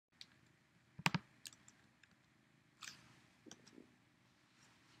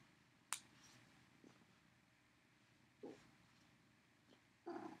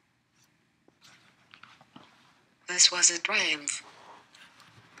This was a triumph.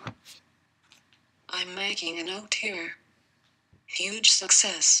 I'm making a note here. Huge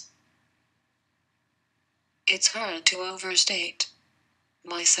success. It's hard to overstate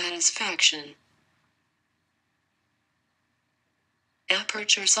my satisfaction.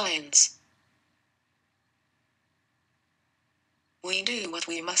 Aperture science. We do what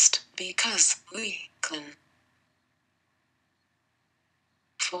we must because we can.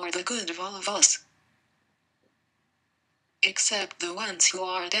 For the good of all of us. Except the ones who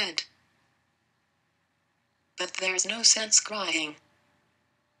are dead. But there's no sense crying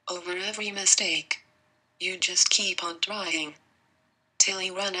over every mistake. You just keep on trying till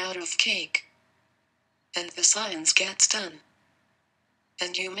you run out of cake. And the science gets done.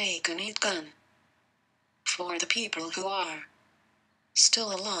 And you make a neat gun for the people who are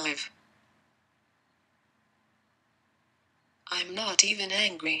still alive. I'm not even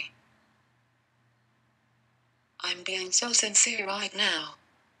angry. I'm being so sincere right now.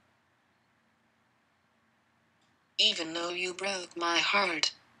 Even though you broke my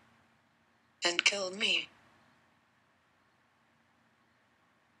heart and killed me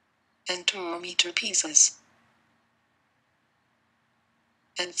and tore me to pieces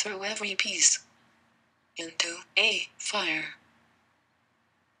and threw every piece into a fire.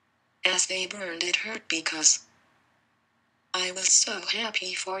 As they burned, it hurt because I was so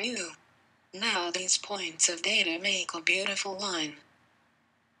happy for you. Now these points of data make a beautiful line.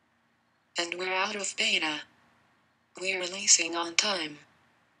 And we're out of beta. We're releasing on time.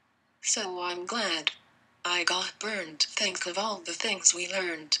 So I'm glad I got burned. Think of all the things we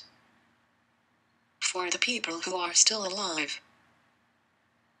learned. For the people who are still alive.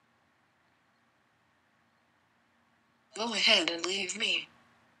 Go ahead and leave me.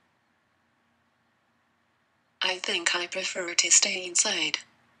 I think I prefer to stay inside.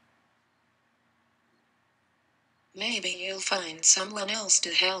 Maybe you'll find someone else to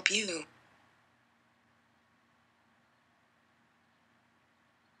help you.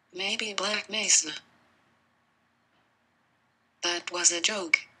 Maybe Black Mesa. That was a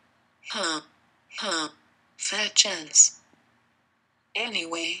joke. Huh. Fat chance.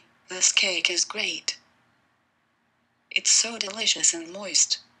 Anyway, this cake is great. It's so delicious and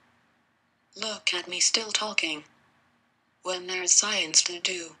moist. Look at me still talking. When there's science to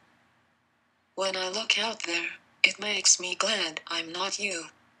do. When I look out there, it makes me glad I'm not you.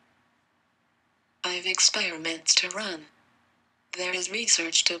 I've experiments to run. There is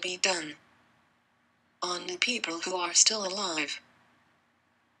research to be done. On the people who are still alive.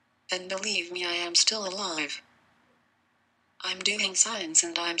 And believe me, I am still alive. I'm doing science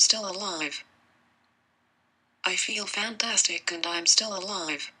and I'm still alive. I feel fantastic and I'm still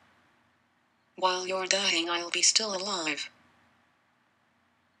alive. While you're dying, I'll be still alive.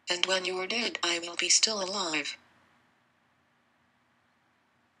 And when you're dead, I will be still alive.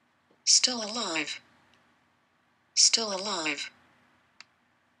 Still alive. Still alive.